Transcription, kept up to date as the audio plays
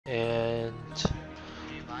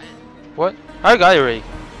What? I got it already.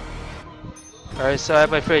 Alright, so I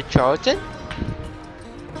have my friend Charlton.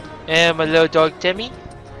 And my little dog Demi.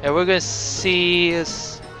 And we're gonna see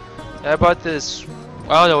I bought this.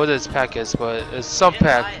 I don't know what this pack is, but it's some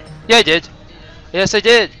pack. Yeah, I did. Yes, I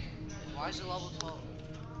did. Why is it level 12?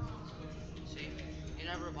 See? You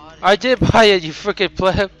never bought it. I did buy it, you freaking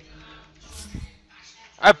pleb.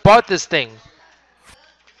 I bought this thing.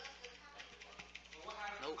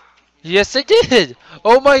 Nope. Yes, I did.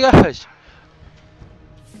 Oh my gosh.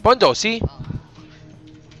 Bundle, see? Oh.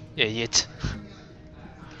 Idiot.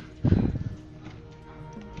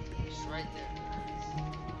 It's right there.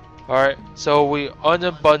 Alright, so we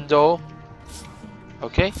unbundle.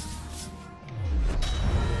 Okay.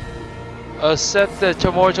 Accept the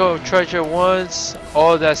tomorrow treasure once,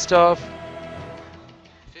 all that stuff.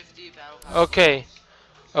 50 battle pass. Okay.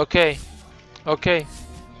 Okay. Okay.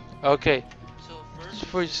 Okay. So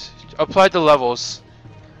First, apply the levels.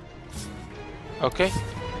 Okay.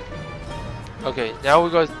 Okay, now we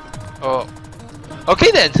go. Oh.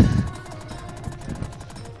 Okay then!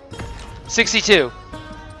 62.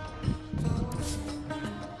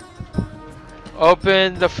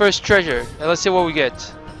 Open the first treasure and let's see what we get.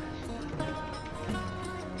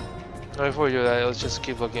 Before we do that, let's just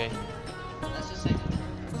keep looking. that's the second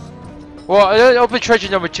treasure. Well, open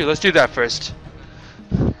treasure number 2. Let's do that first.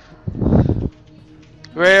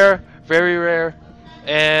 Rare, very rare,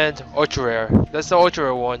 and ultra rare. That's the ultra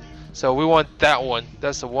rare one. So we want that one.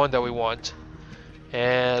 That's the one that we want.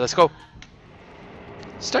 And let's go.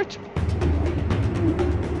 Start.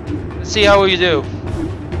 Let's see how you do.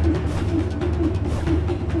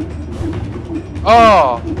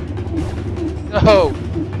 Oh! No!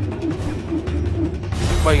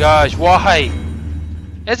 Oh my gosh, why?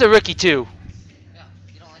 It's a Ricky too. Yeah,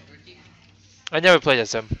 you don't like Ricky? I never played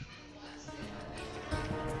as him.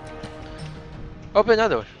 Open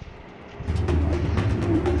another one.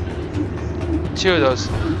 2 of those.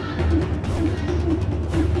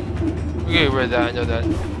 We're getting rid of that, I know that.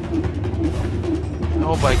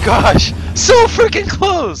 Oh my gosh! So freaking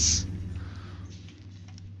close!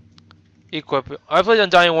 Equip. I played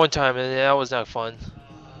Undying one time and that was not fun.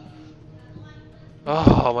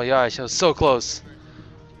 Oh my gosh, I was so close.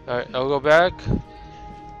 Alright, I'll go back.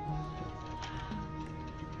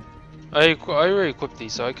 I already equipped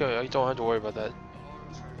these, so I don't have to worry about that.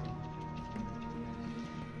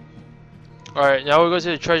 Alright, now we go to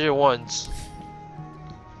the treasure ones.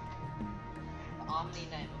 Omni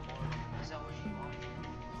Knight Memorial. Is that what you want?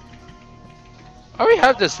 I already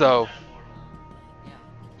have this though. Yeah,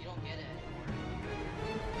 you don't get it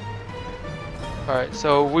anymore. Alright,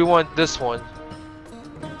 so we want this one.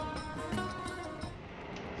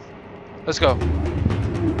 Let's go.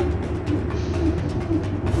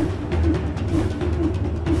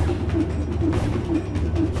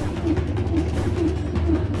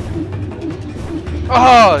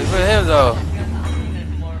 Oh, for him though.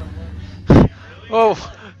 Oh,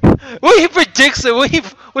 well, he predicts it.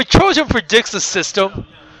 When Trojan predicts the system.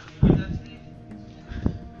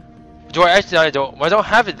 Do I actually? I don't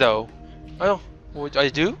have it though. I don't. What I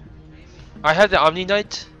do? I have the Omni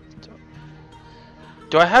Knight.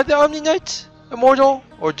 Do I have the Omni Knight Immortal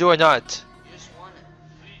or do I not? You just want it.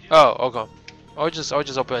 Oh, okay. I'll just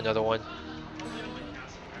open another one.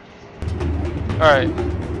 All right.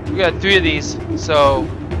 We got 3 of these, so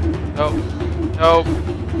nope, nope.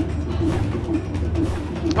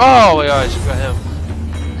 Oh my gosh, we got him.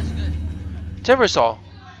 That's good. Timbersaw.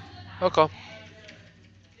 Okay.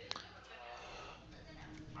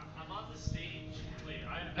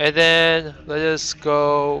 And then let us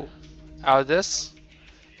go out of this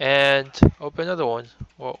and open another one.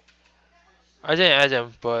 Well, I didn't add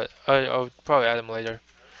him, but I'll probably add him later.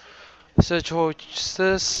 So choose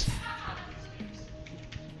this.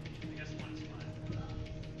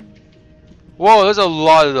 Whoa, there's a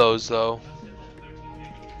lot of those though.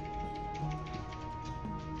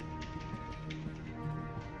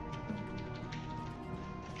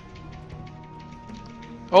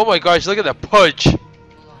 Oh my gosh, look at that pudge.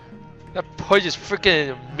 That pudge is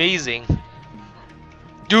freaking amazing.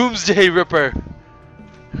 Doomsday Ripper. Hey,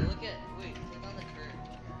 look at, wait, click on the curve.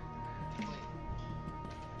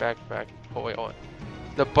 Wait. Back. Oh wait, hold on.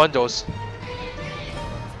 The bundles.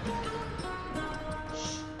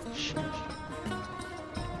 Shh.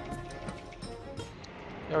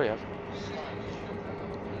 There we have.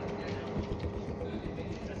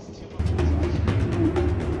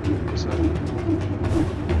 So,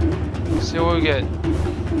 see what we get.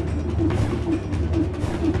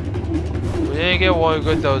 We didn't get one, we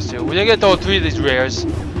got those 2. We didn't get all 3 of these rares.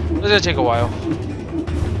 It's gonna take a while.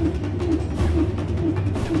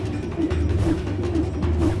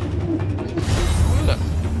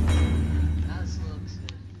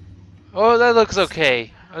 Oh, that looks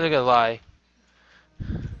okay. I'm not gonna lie. Wait,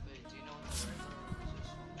 do you know what the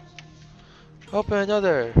regular Open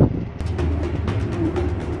another.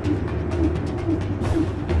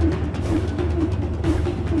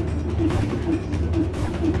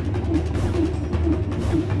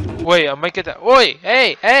 Wait, I might get that. Oi!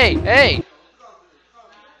 Hey! Hey! Hey!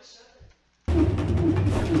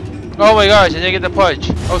 Oh my gosh, I didn't get the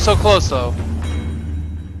punch. I was so close though.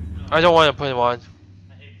 I don't want to put him on.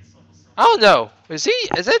 I don't know. Is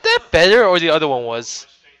it that better or the other one was?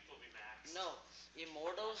 No,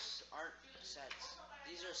 immortals aren't sets.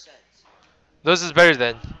 These are sets. This is better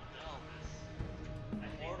then. No,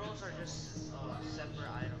 immortals are just separate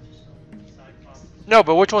items. No,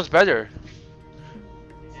 but which one's better?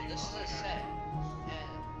 Well, this is a set,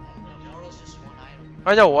 and immortals just one item.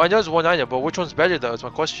 I know it's one item, but which one's better though is my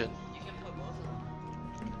question. You can put both of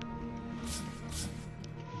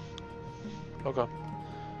them. Okay. Wait, go to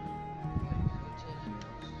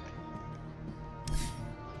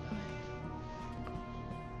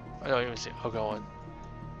I don't even see. Okay, one.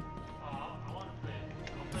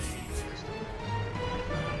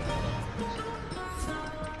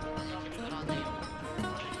 put on the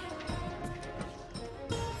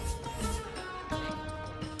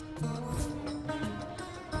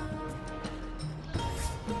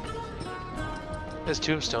It's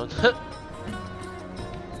Tombstone.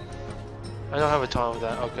 I don't have a ton of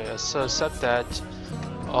that. Okay, so accept that.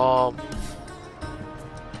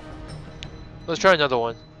 Let's try another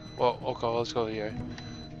one. Well, okay, let's go here.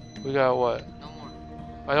 We got what? no more.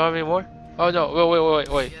 I don't have any more? Oh no,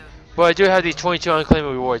 wait. Yeah. But I do have these 22 unclaimed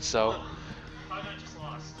rewards, so.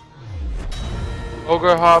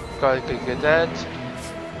 Ogre Hop, gotta get that.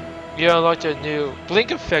 You unlocked a new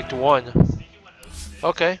Blink Effect 1.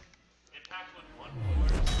 Okay.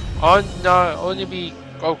 Only be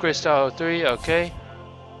upgrade style 3, okay.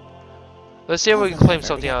 Let's see if we can claim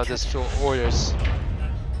something out of this orders.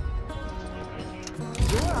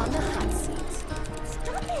 You're on the hot seat.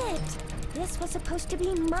 Stop it! This was supposed to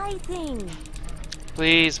be my thing.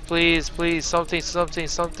 Please, something.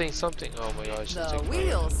 Oh my gosh. The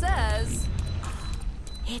wheel says.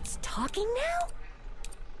 It's talking now?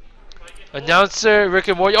 Announcer, Rick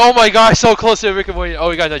and Morty. Oh my gosh, so close to Rick and Morty. Oh,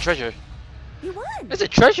 we got another treasure. You won. It's a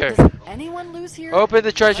treasure. Does anyone lose here? Open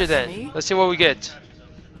the treasure Except then. me? Let's see what we get.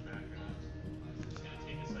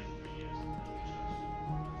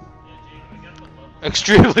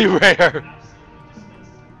 Extremely rare.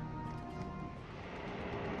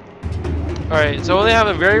 Alright, so we only have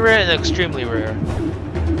a very rare and extremely rare.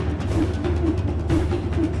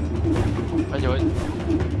 I knew it.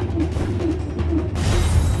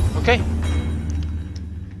 Okay.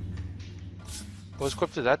 We'll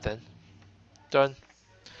equip to that then. Done.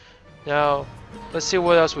 Now, let's see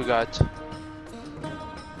what else we got.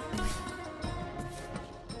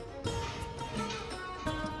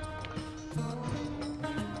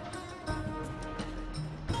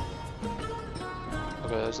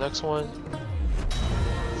 Okay, there's the next one.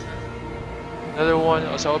 Another one.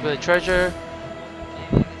 Also open the treasure.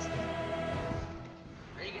 Are you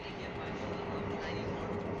gonna get my level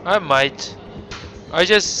 94? I might.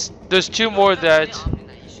 There's two more that. You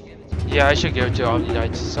should give it to me. Yeah, I should give it to Omni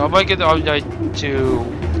Knight. So I might give the Omni Knight to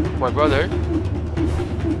my brother.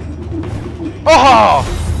 Oh!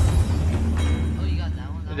 Oh, you got that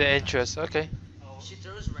one? The interest. Okay. She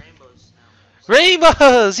throws rainbows now.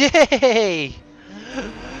 Rainbows! Yay!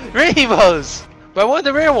 Rainbows! But I want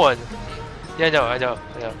the rare one. Yeah, I know.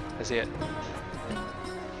 I see it.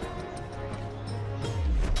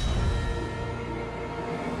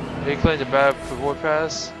 Reclaim the bad reward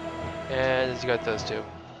pass. And you got those two.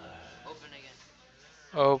 Open again.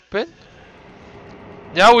 Open.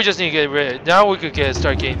 Now we just need to get rid. Now we could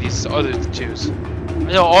start getting these other twos.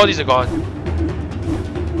 I know all these are gone.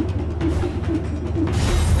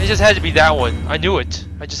 It just had to be that one. I knew it.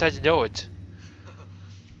 I just had to know it.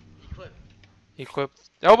 Equip. Equip.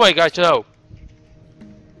 Oh my gosh, no.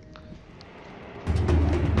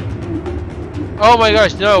 Oh my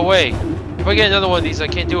gosh, no way. If I get another one of these, I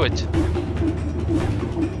can't do it.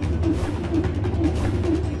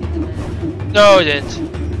 No, I didn't.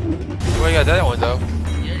 Oh, I got that one though.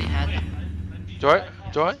 You already had them. Do I?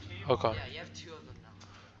 Okay. Yeah, you have 2 of them now.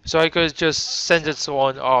 So I could just send this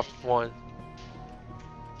one off one.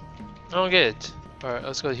 I don't get it. Alright,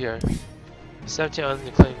 let's go here. 17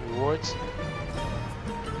 unclaimed rewards.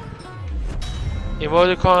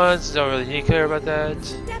 Emoticons, don't really need to care about that.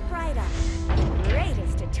 Step right up.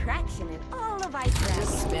 Greatest attraction in all of Ice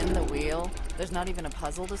Just Valley. spin the wheel. There's not even a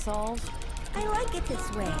puzzle to solve. I like it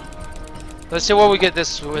this way. Let's see what we get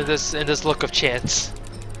in this look of chance.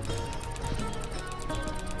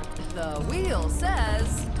 The The wheel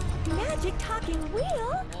says. Magic talking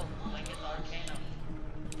wheel?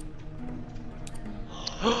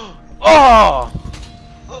 Oh!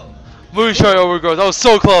 Moonshine overgrowth. That was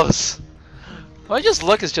so close. My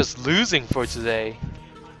luck is just losing for today.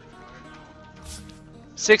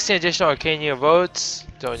 16 additional Arcania votes.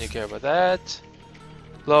 Don't you care about that?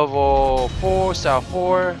 Level 4, style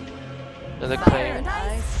 4. Another Fire claim. and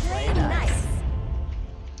ice, play Play nice. nice.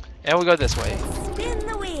 And we go this way. Spin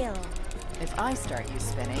the wheel. If I start you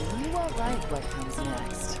spinning, you won't like what comes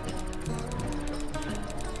next.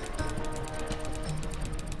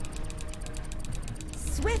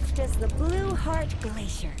 Swift as the Blue Heart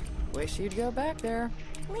Glacier. Wish you'd go back there.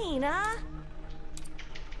 Lena,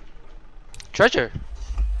 Treasure.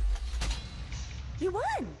 you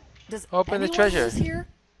won. Does Open the anyone treasure. lose here?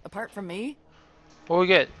 Apart from me? What we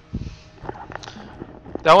get?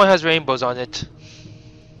 That one has rainbows on it.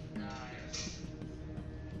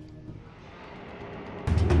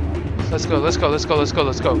 Let's go, let's go, let's go, let's go,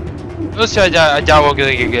 let's go. Let's try that. I doubt we're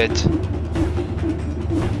gonna get it.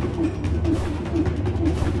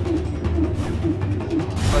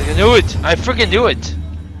 I knew it! I freaking knew it!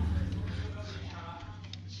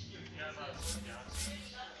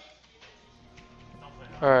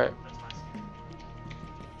 Alright.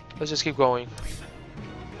 Let's just keep going.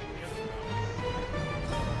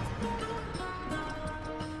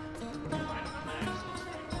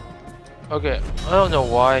 Okay, I don't know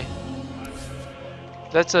why.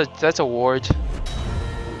 That's a ward.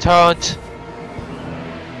 Taunt.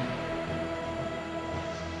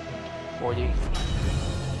 40.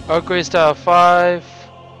 Upgrade style 5.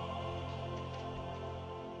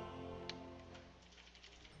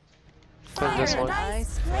 Click this Fire and one.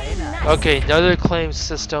 ice, play nice. Okay, another claim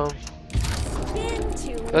system. Spin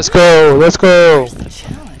to Let's go, let's go. Where's the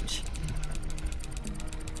challenge?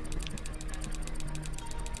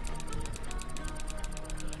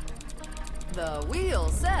 The wheel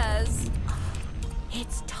says.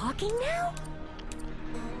 It's talking now?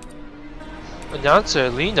 Announcer,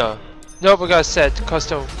 Lena. Nope, I got a set,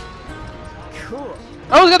 custom. Cool.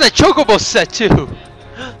 I got the chocobo set too.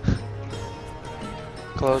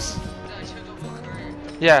 Close.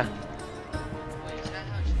 Yeah.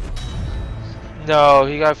 No,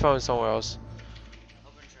 he got found somewhere else.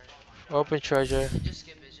 Open treasure. Just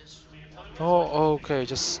skip it, just. Oh, okay,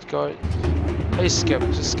 just go. Hey, skip.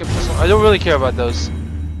 Just skip this one. I don't really care about those.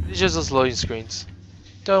 It's just those loading screens.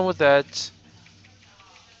 Done with that.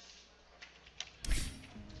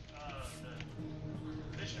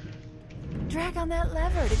 Drag on that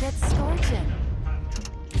lever to get scorching.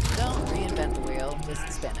 Don't reinvent the wheel,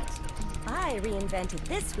 just spin it. I reinvented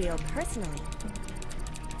this wheel personally.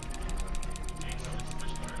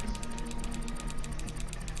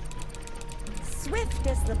 Swift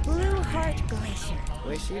as the Blue Heart Glacier.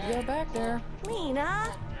 Wish you'd go back there.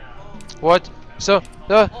 Lena, What? So,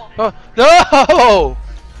 no! Oh, you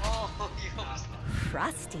almost.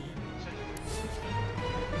 Frosty.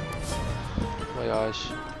 Oh my gosh.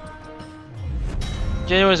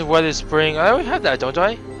 January's weather spring. I already have that, don't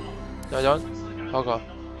I? No, I don't? Okay.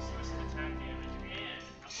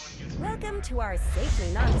 Welcome to our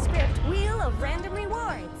safely nondescript Wheel of Random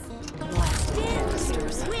Rewards. Spin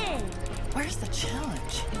to win. Where's the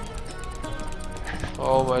challenge?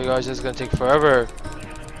 Oh my gosh, this is gonna take forever.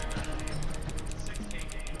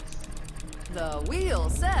 The wheel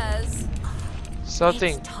says.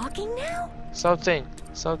 Something, It's talking now? something.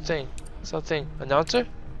 Announcer?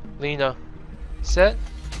 Lena. Set?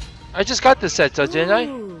 I just got this set, didn't I?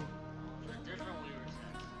 Ooh.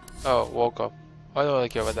 Oh, woke up. I don't really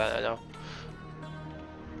care about that, I know.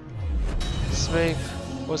 Snake.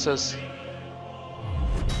 What's this?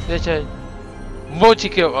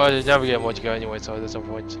 Multi-kill. Oh, they never get multi-kill anyway, so there's no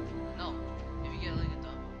point. No. If you get like a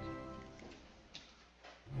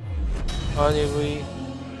dot. Anyway.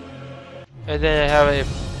 And then I have a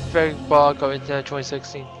fake block of Internet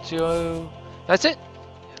 2016. So, that's it.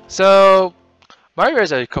 So, my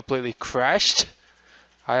rares are completely crashed.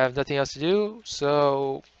 I have nothing else to do,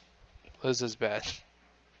 so this is bad.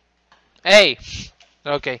 Hey!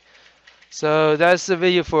 Okay. So, that's the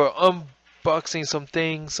video for unboxing some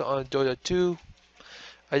things on Dota 2.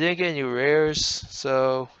 I didn't get any rares,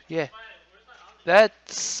 so yeah.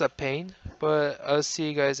 That's a pain, but I'll see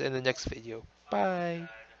you guys in the next video. Bye!